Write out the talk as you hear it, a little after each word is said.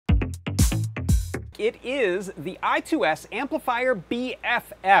It is the I2S Amplifier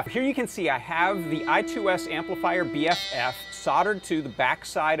BFF. Here you can see I have the I2S Amplifier BFF soldered to the back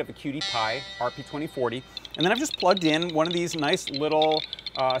side of a QT Py RP2040, and then I've just plugged in one of these nice little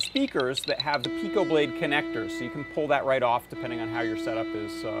speakers that have the Pico Blade connectors, so you can pull that right off depending on how your setup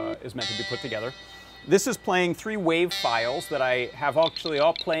is meant to be put together. This is playing 3 wave files that I have actually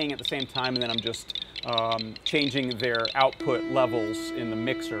all playing at the same time, and then I'm just changing their output levels in the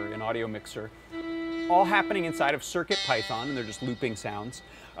mixer, in audio mixer. All happening inside of CircuitPython, and they're just looping sounds.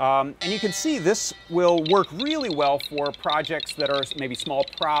 And you can see this will work really well for projects that are maybe small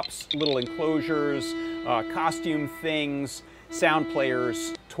props, little enclosures, costume things, sound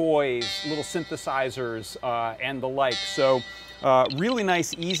players, toys, little synthesizers, and the like. So really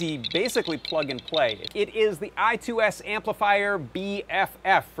nice, easy, basically plug and play. It is the I2S Amplifier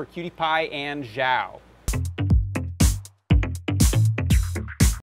BFF for QT Py and Zhao.